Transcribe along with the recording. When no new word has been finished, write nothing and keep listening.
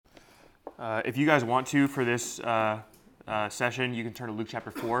If you guys want to, for this session, you can turn to Luke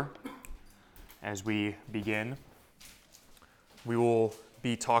chapter 4 as we begin. We will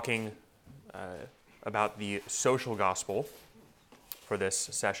be talking about the social gospel for this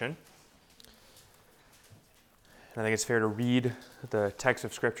session. And I think it's fair to read the text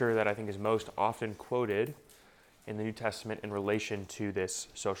of Scripture that I think is most often quoted in the New Testament in relation to this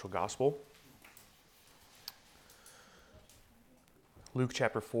social gospel. Luke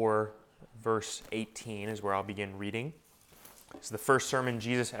chapter 4, verse 18 is where I'll begin reading. It's the first sermon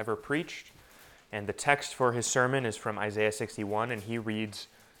Jesus ever preached, and the text for his sermon is from Isaiah 61, and he reads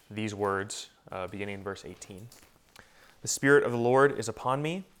these words, beginning in verse 18. "The Spirit of the Lord is upon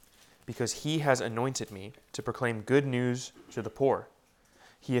me, because he has anointed me to proclaim good news to the poor.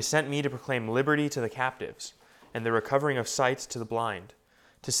 He has sent me to proclaim liberty to the captives, and the recovering of sight to the blind,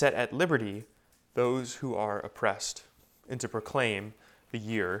 to set at liberty those who are oppressed, and to proclaim the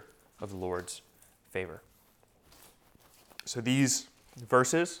year of the Lord's favor." So these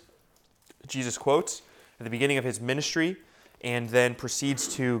verses Jesus quotes at the beginning of his ministry and then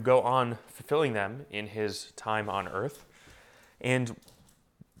proceeds to go on fulfilling them in his time on earth. And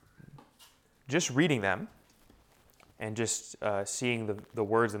just reading them and just seeing the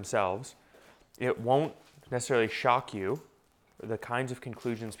words themselves, it won't necessarily shock you the kinds of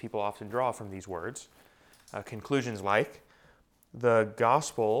conclusions people often draw from these words. Conclusions like the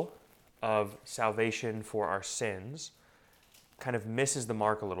gospel of salvation for our sins kind of misses the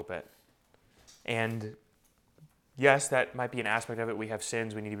mark a little bit. And yes, that might be an aspect of it. We have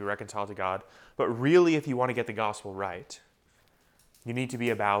sins, we need to be reconciled to God. But really, if you want to get the gospel right, you need to be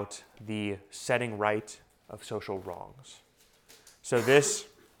about the setting right of social wrongs. So this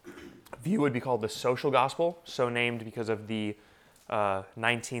view would be called the social gospel, so named because of the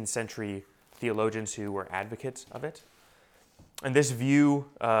 19th century theologians who were advocates of it. And this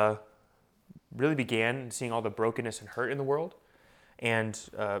view really began seeing all the brokenness and hurt in the world, and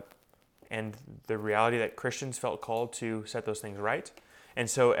the reality that Christians felt called to set those things right. And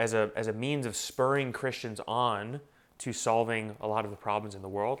so as a means of spurring Christians on to solving a lot of the problems in the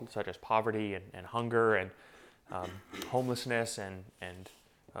world, such as poverty and hunger and homelessness and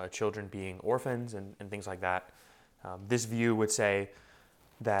children being orphans and things like that, this view would say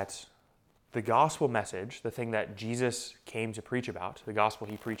that the gospel message, the thing that Jesus came to preach about, the gospel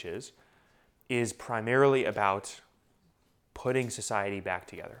he preaches, is primarily about putting society back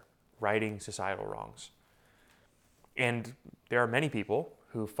together, righting societal wrongs. And there are many people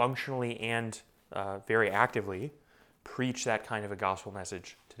who functionally and very actively preach that kind of a gospel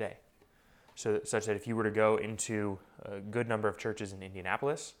message today. So, such that if you were to go into a good number of churches in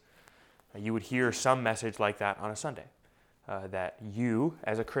Indianapolis, you would hear some message like that on a Sunday, that you,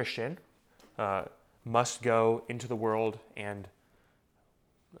 as a Christian, must go into the world and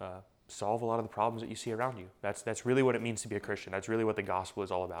solve a lot of the problems that you see around you. That's really what it means to be a Christian. That's really what the gospel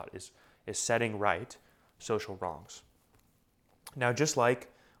is all about, is setting right social wrongs. Now, just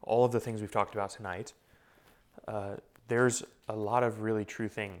like all of the things we've talked about tonight, there's a lot of really true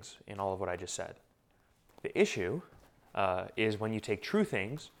things in all of what I just said. The issue is when you take true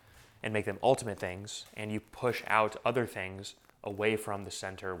things and make them ultimate things, and you push out other things away from the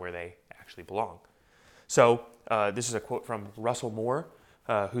center where they actually belong. So this is a quote from Russell Moore,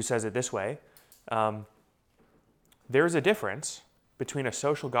 who says it this way: "There is a difference between a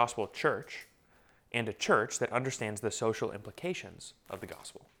social gospel church and a church that understands the social implications of the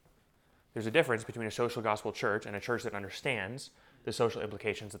gospel." There's a difference between a social gospel church and a church that understands the social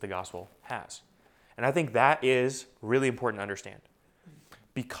implications that the gospel has. And I think that is really important to understand,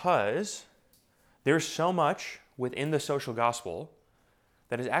 because there's so much within the social gospel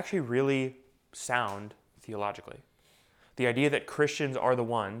that is actually really sound theologically. The idea that Christians are the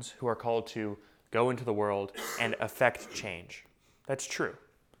ones who are called to go into the world and affect change. That's true.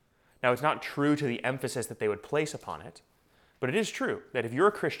 Now, it's not true to the emphasis that they would place upon it, but it is true that if you're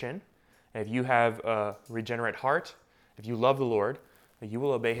a Christian, and if you have a regenerate heart, if you love the Lord, you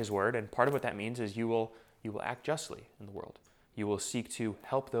will obey his word, and part of what that means is you will act justly in the world. You will seek to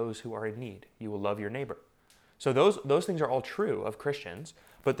help those who are in need. You will love your neighbor. So those things are all true of Christians,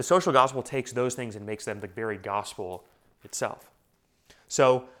 but the social gospel takes those things and makes them the very gospel itself.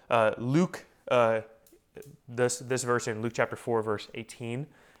 So Luke, this verse in Luke chapter 4, verse 18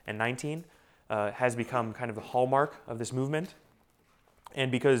 and 19 has become kind of the hallmark of this movement. And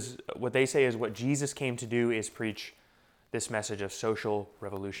because what they say is what Jesus came to do is preach this message of social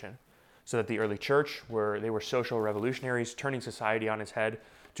revolution. So that the early church, they were social revolutionaries, turning society on its head,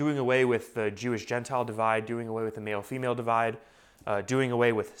 doing away with the Jewish-Gentile divide, doing away with the male-female divide, doing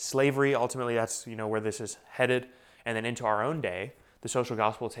away with slavery. Ultimately, that's where this is headed. And then into our own day, the social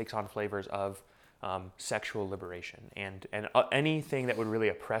gospel takes on flavors of sexual liberation, and anything that would really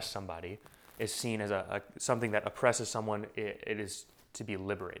oppress somebody is seen as something that oppresses someone. It is to be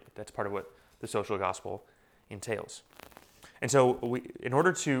liberated. That's part of what the social gospel entails. And so in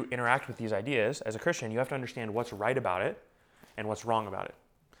order to interact with these ideas as a Christian, you have to understand what's right about it and what's wrong about it.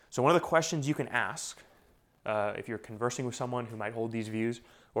 So one of the questions you can ask if you're conversing with someone who might hold these views,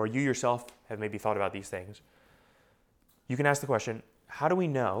 or you yourself have maybe thought about these things, you can ask the question, how do we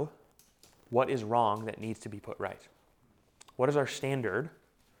know what is wrong that needs to be put right? What is our standard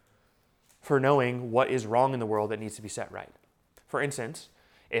for knowing what is wrong in the world that needs to be set right? For instance,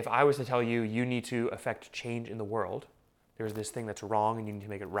 if I was to tell you, you need to affect change in the world, there's this thing that's wrong and you need to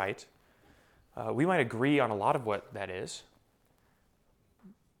make it right, we might agree on a lot of what that is,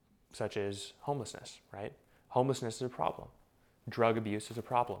 such as homelessness, right? Homelessness is a problem. Drug abuse is a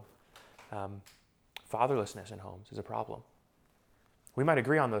problem. Fatherlessness in homes is a problem. We might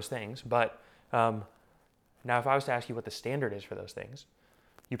agree on those things, but now if I was to ask you what the standard is for those things,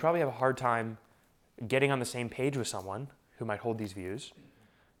 you probably have a hard time getting on the same page with someone who might hold these views.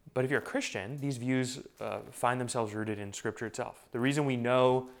 But if you're a Christian, these views find themselves rooted in Scripture itself. The reason we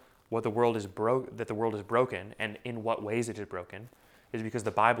know what the world is that the world is broken and in what ways it is broken is because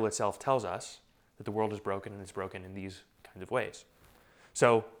the Bible itself tells us that the world is broken and it's broken in these kinds of ways.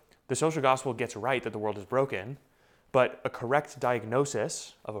 So the social gospel gets right that the world is broken, but a correct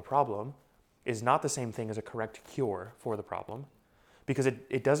diagnosis of a problem is not the same thing as a correct cure for the problem, because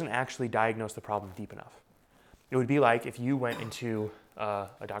it doesn't actually diagnose the problem deep enough. It would be like if you went into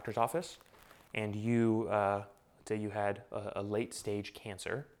a doctor's office and you, say you had a late stage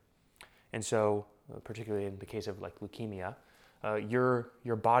cancer, and so particularly in the case of like leukemia,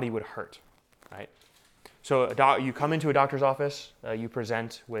 your body would hurt, right? So you come into a doctor's office, you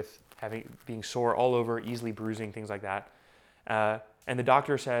present with being sore all over, easily bruising, things like that, and the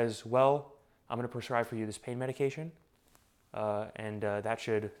doctor says, well, I'm going to prescribe for you this pain medication, and that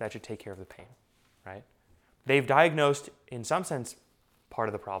should take care of the pain, right? They've diagnosed, in some sense, part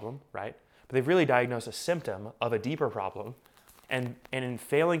of the problem, right? But they've really diagnosed a symptom of a deeper problem, and in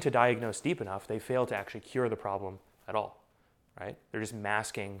failing to diagnose deep enough, they fail to actually cure the problem at all, right? They're just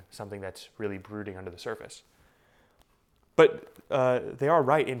masking something that's really brooding under the surface. But they are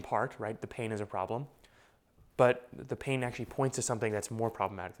right in part, right? The pain is a problem, but the pain actually points to something that's more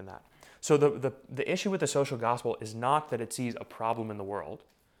problematic than that. So the issue with the social gospel is not that it sees a problem in the world.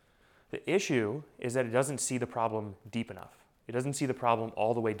 The issue is that it doesn't see the problem deep enough. It doesn't see the problem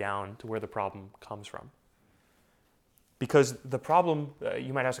all the way down to where the problem comes from. Because the problem,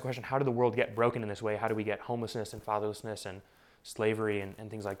 you might ask the question, how did the world get broken in this way? How do we get homelessness and fatherlessness and slavery and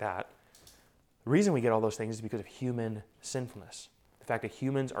things like that? The reason we get all those things is because of human sinfulness. The fact that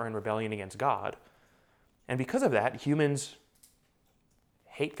humans are in rebellion against God. And because of that, humans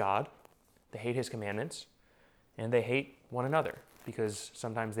hate God, they hate his commandments, and they hate one another because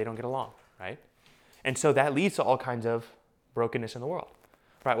sometimes they don't get along, right? And so that leads to all kinds of brokenness in the world,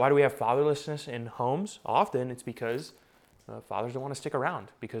 right? Why do we have fatherlessness in homes? Often it's because fathers don't want to stick around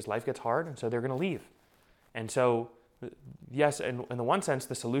because life gets hard, and so they're going to leave. And so, yes, in the one sense,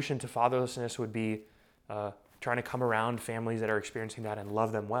 the solution to fatherlessness would be trying to come around families that are experiencing that and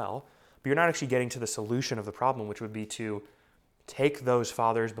love them well. But you're not actually getting to the solution of the problem, which would be to take those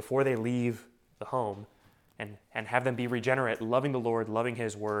fathers before they leave the home and have them be regenerate, loving the Lord, loving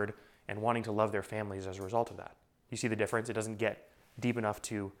his word, and wanting to love their families as a result of that. You see the difference? It doesn't get deep enough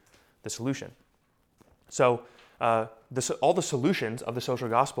to the solution. So all the solutions of the social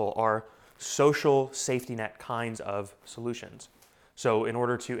gospel are social safety net kinds of solutions. So in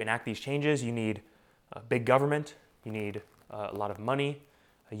order to enact these changes, you need big government, you need a lot of money,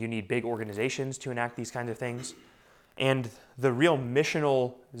 you need big organizations to enact these kinds of things. And the real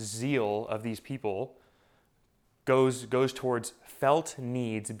missional zeal of these people goes towards felt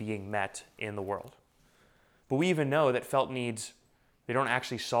needs being met in the world. But we even know that felt needs, they don't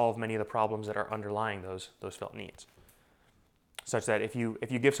actually solve many of the problems that are underlying those felt needs. Such that if you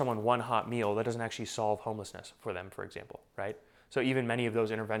give someone one hot meal, that doesn't actually solve homelessness for them, for example, right? So even many of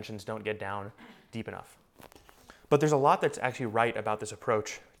those interventions don't get down deep enough. But there's a lot that's actually right about this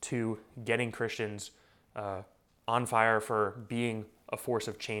approach to getting Christians on fire for being a force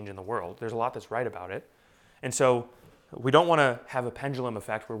of change in the world. There's a lot that's right about it. And so we don't want to have a pendulum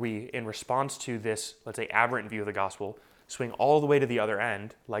effect where we, in response to this, let's say, aberrant view of the gospel, swing all the way to the other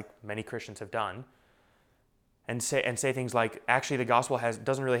end, like many Christians have done, and say things like, actually the gospel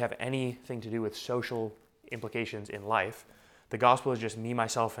doesn't really have anything to do with social implications in life. The gospel is just me,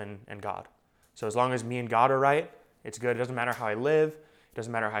 myself, and God. So as long as me and God are right, it's good. It doesn't matter how I live. It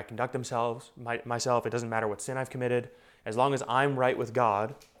doesn't matter how I conduct myself. It doesn't matter what sin I've committed. As long as I'm right with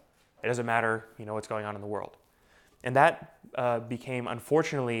God, it doesn't matter, what's going on in the world. And that became,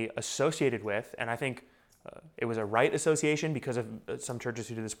 unfortunately, associated with, and I think it was a right association because of some churches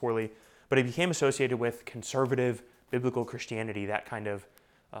who did this poorly, but it became associated with conservative biblical Christianity, that kind of,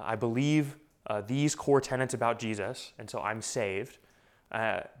 I believe these core tenets about Jesus, and so I'm saved,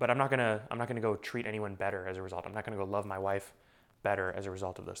 but I'm not gonna go treat anyone better as a result. I'm not gonna go love my wife better as a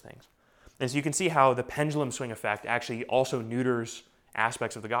result of those things. And so you can see how the pendulum swing effect actually also neuters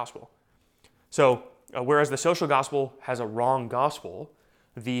aspects of the gospel. So whereas the social gospel has a wrong gospel,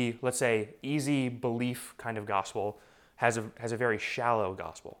 the, let's say, easy belief kind of gospel has a very shallow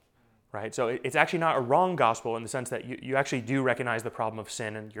gospel, right? So it's actually not a wrong gospel in the sense that you actually do recognize the problem of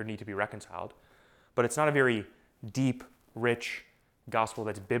sin and your need to be reconciled, but it's not a very deep, rich gospel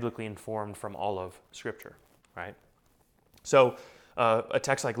that's biblically informed from all of Scripture, right? So a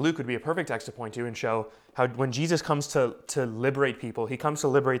text like Luke would be a perfect text to point to and show how when Jesus comes to liberate people, he comes to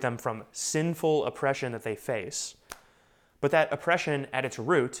liberate them from sinful oppression that they face. But that oppression at its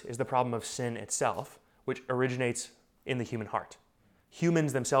root is the problem of sin itself, which originates in the human heart.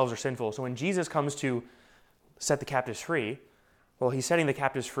 Humans themselves are sinful. So when Jesus comes to set the captives free, well, he's setting the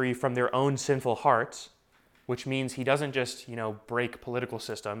captives free from their own sinful hearts, which means he doesn't just, break political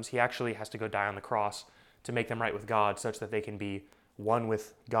systems. He actually has to go die on the cross to make them right with God such that they can be one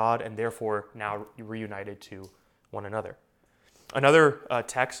with God and therefore now reunited to one another. Another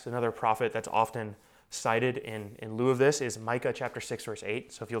text, another prophet that's often cited in lieu of this is Micah chapter 6, verse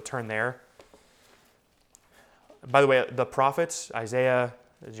 8. So if you'll turn there. By the way, the prophets, Isaiah,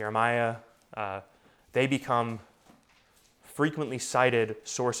 Jeremiah, they become frequently cited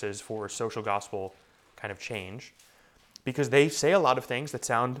sources for social gospel kind of change because they say a lot of things that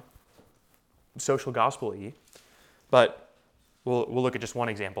sound social gospel-y, but we'll look at just one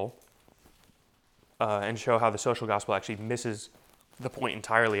example and show how the social gospel actually misses the point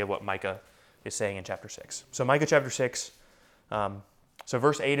entirely of what Micah is saying in chapter 6. So Micah chapter 6, so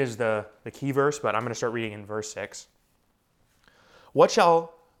verse 8 is the key verse, but I'm going to start reading in verse 6. With what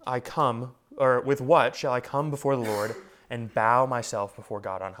shall I come before the Lord and bow myself before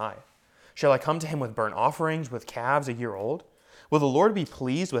God on high? Shall I come to him with burnt offerings, with calves a year old? Will the Lord be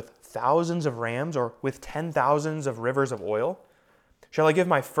pleased with thousands of rams or with 10,000s of rivers of oil? Shall I give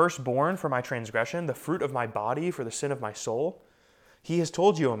my firstborn for my transgression, the fruit of my body for the sin of my soul? He has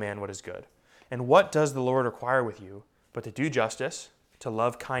told you, O man, what is good. And what does the Lord require with you but to do justice, to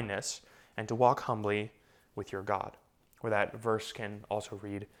love kindness, and to walk humbly with your God? Or that verse can also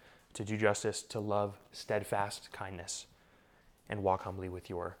read, to do justice, to love steadfast kindness, and walk humbly with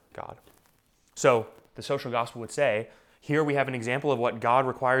your God. So the social gospel would say, here we have an example of what God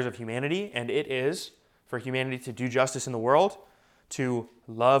requires of humanity, and it is for humanity to do justice in the world, to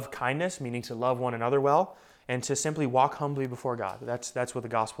love kindness, meaning to love one another well, and to simply walk humbly before God. That's what the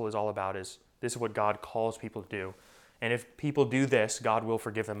gospel is all about, is this is what God calls people to do. And if people do this, God will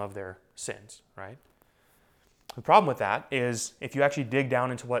forgive them of their sins, right? The problem with that is if you actually dig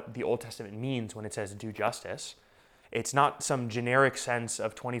down into what the Old Testament means when it says do justice, it's not some generic sense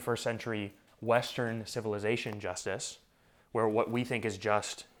of 21st century Western civilization justice, where what we think is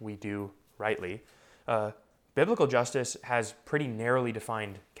just, we do rightly. Biblical justice has pretty narrowly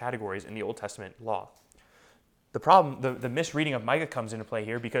defined categories in the Old Testament law. The problem, the misreading of Micah comes into play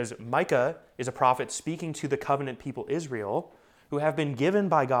here because Micah is a prophet speaking to the covenant people Israel who have been given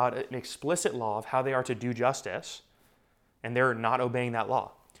by God an explicit law of how they are to do justice, and they're not obeying that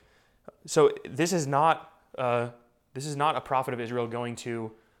law. So this is not a prophet of Israel going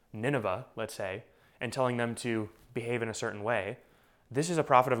to Nineveh, let's say, and telling them to behave in a certain way. This is a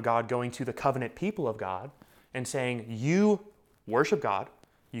prophet of God going to the covenant people of God and saying, you worship God,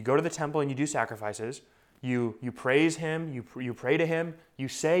 you go to the temple and you do sacrifices, you praise him, you pray to him, you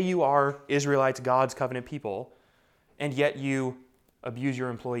say you are Israelites, God's covenant people, and yet you abuse your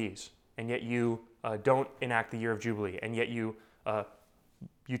employees, and yet you don't enact the year of Jubilee, and yet you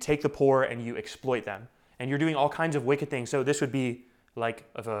take the poor and you exploit them, and you're doing all kinds of wicked things. So this would be like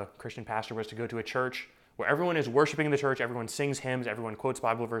if a Christian pastor was to go to a church where everyone is worshiping in the church, everyone sings hymns, everyone quotes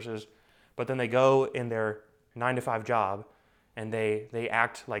Bible verses, but then they go in their 9-to-5 job and they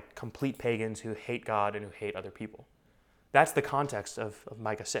act like complete pagans who hate God and who hate other people. That's the context of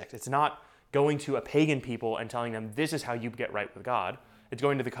Micah 6. It's not going to a pagan people and telling them this is how you get right with God. It's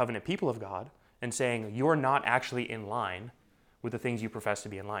going to the covenant people of God and saying you're not actually in line with the things you profess to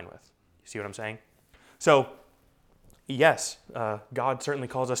be in line with. You see what I'm saying? So, yes, God certainly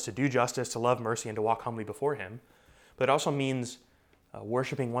calls us to do justice, to love mercy, and to walk humbly before him, but it also means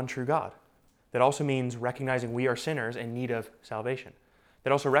worshiping one true God. That also means recognizing we are sinners in need of salvation.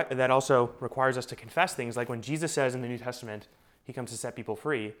 That also requires us to confess things like when Jesus says in the New Testament, he comes to set people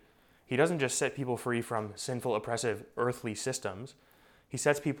free. He doesn't just set people free from sinful, oppressive, earthly systems. He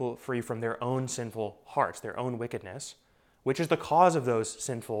sets people free from their own sinful hearts, their own wickedness, which is the cause of those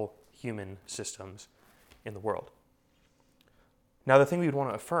sinful human systems in the world. Now, the thing we would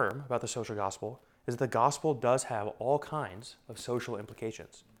want to affirm about the social gospel is that the gospel does have all kinds of social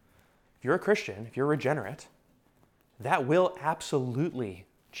implications. If you're a Christian, if you're regenerate, that will absolutely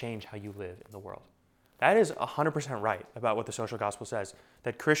change how you live in the world. That is 100% right about what the social gospel says,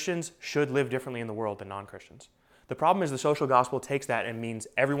 that Christians should live differently in the world than non-Christians. The problem is the social gospel takes that and means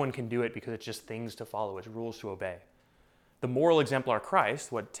everyone can do it because it's just things to follow, it's rules to obey. The moral exemplar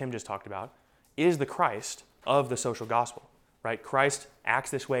Christ, what Tim just talked about, is the Christ of the social gospel, right? Christ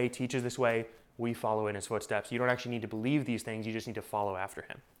acts this way, teaches this way, we follow in his footsteps. You don't actually need to believe these things, you just need to follow after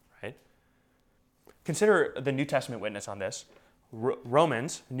him, right? Consider the New Testament witness on this.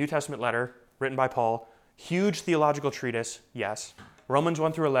 Romans, New Testament letter written by Paul, huge theological treatise, yes. Romans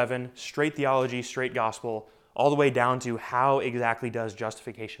 1 through 11, straight theology, straight gospel, all the way down to how exactly does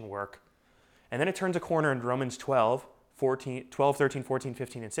justification work. And then it turns a corner in Romans 12, 13, 14,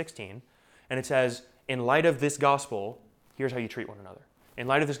 15, and 16, and it says, in light of this gospel, here's how you treat one another. In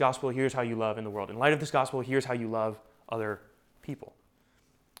light of this gospel, here's how you love in the world. In light of this gospel, here's how you love other people.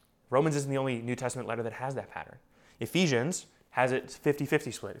 Romans isn't the only New Testament letter that has that pattern. Ephesians has its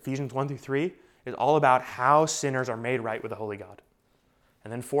 50-50 split. Ephesians 1 through 3 is all about how sinners are made right with the holy God.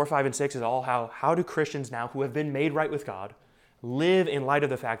 And then 4, 5, and 6 is all how do Christians now who have been made right with God live in light of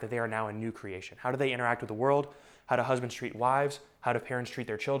the fact that they are now a new creation? How do they interact with the world? How do husbands treat wives? How do parents treat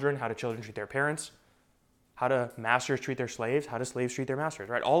their children? How do children treat their parents? How do masters treat their slaves? How do slaves treat their masters,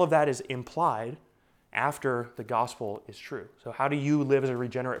 right? All of that is implied after the gospel is true. So how do you live as a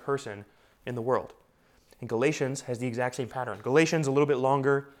regenerate person in the world? And Galatians has the exact same pattern. Galatians, a little bit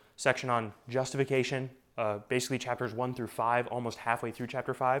longer section on justification, basically chapters 1 through 5, almost halfway through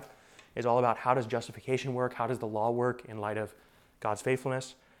chapter 5, is all about how does justification work? How does the law work in light of God's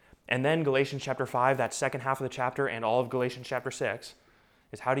faithfulness? And then Galatians chapter 5, that second half of the chapter, and all of Galatians chapter 6,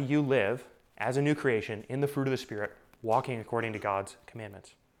 is how do you live as a new creation in the fruit of the Spirit, walking according to God's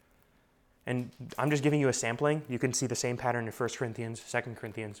commandments. And I'm just giving you a sampling. You can see the same pattern in 1 Corinthians, 2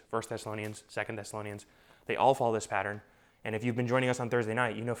 Corinthians, 1 Thessalonians, 2 Thessalonians. They all follow this pattern. And if you've been joining us on Thursday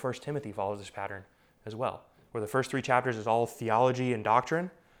night, you know 1 Timothy follows this pattern as well, where the first 3 chapters is all theology and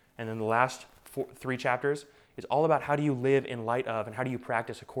doctrine, and then the last 3 chapters is all about how do you live in light of and how do you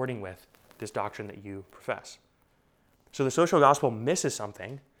practice according with this doctrine that you profess. So the social gospel misses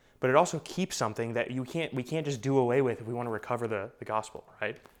something, but it also keeps something that we can't just do away with if we want to recover the gospel,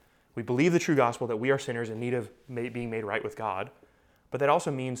 right? We believe the true gospel that we are sinners in need of being made right with God, but that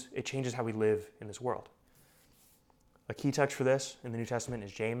also means it changes how we live in this world. A key text for this in the New Testament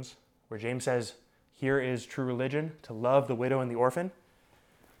is James, where James says, here is true religion, to love the widow and the orphan.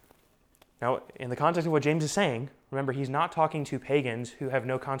 Now, in the context of what James is saying, remember, he's not talking to pagans who have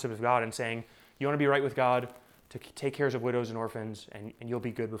no concept of God and saying, you want to be right with God, to take care of widows and orphans, and you'll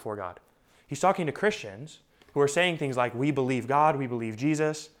be good before God. He's talking to Christians who are saying things like, we believe God, we believe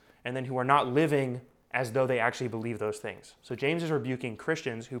Jesus, and then who are not living as though they actually believe those things. So James is rebuking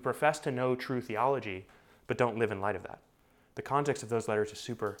Christians who profess to know true theology, but don't live in light of that. The context of those letters is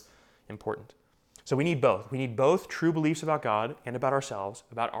super important. So we need both. We need both true beliefs about God and about ourselves,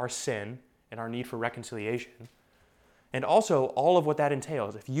 about our sin and our need for reconciliation, and also all of what that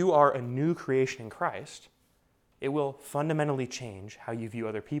entails. If you are a new creation in Christ, it will fundamentally change how you view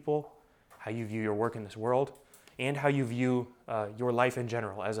other people, how you view your work in this world, and how you view your life in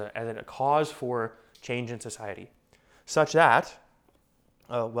general as a cause for change in society. Such that,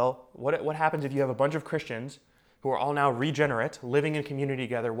 what happens if you have a bunch of Christians who are all now regenerate, living in community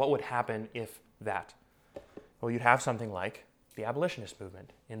together? What would happen if that? Well, you'd have something like the abolitionist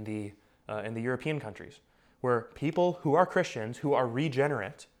movement in the European countries, where people who are Christians, who are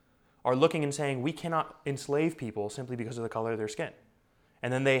regenerate, are looking and saying, we cannot enslave people simply because of the color of their skin.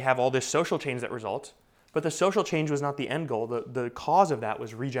 And then they have all this social change that results, but the social change was not the end goal. The cause of that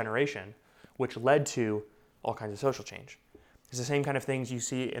was regeneration, which led to all kinds of social change. It's the same kind of things you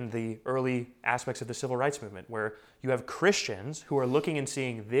see in the early aspects of the civil rights movement, where you have Christians who are looking and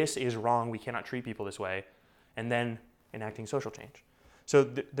seeing this is wrong, we cannot treat people this way, and then enacting social change. So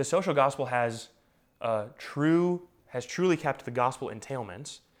the social gospel has truly kept the gospel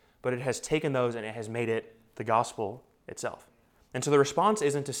entailments, but it has taken those and it has made it the gospel itself. And so the response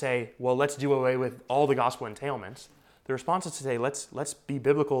isn't to say, well, let's do away with all the gospel entailments. The response is to say, let's be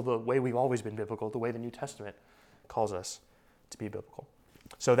biblical the way we've always been biblical, the way the New Testament calls us to be biblical.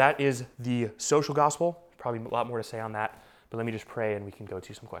 So that is the social gospel. Probably a lot more to say on that. But let me just pray and we can go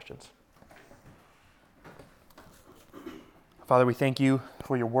to some questions. Father, we thank you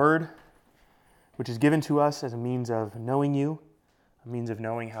for your word, which is given to us as a means of knowing you, a means of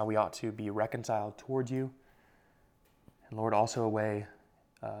knowing how we ought to be reconciled towards you. And Lord, also a way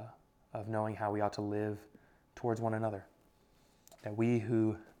of knowing how we ought to live towards one another. That we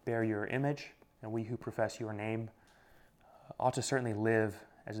who bear your image and we who profess your name ought to certainly live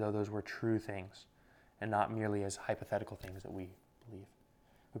as though those were true things and not merely as hypothetical things that we believe.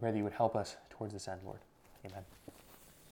 We pray that you would help us towards this end, Lord. Amen.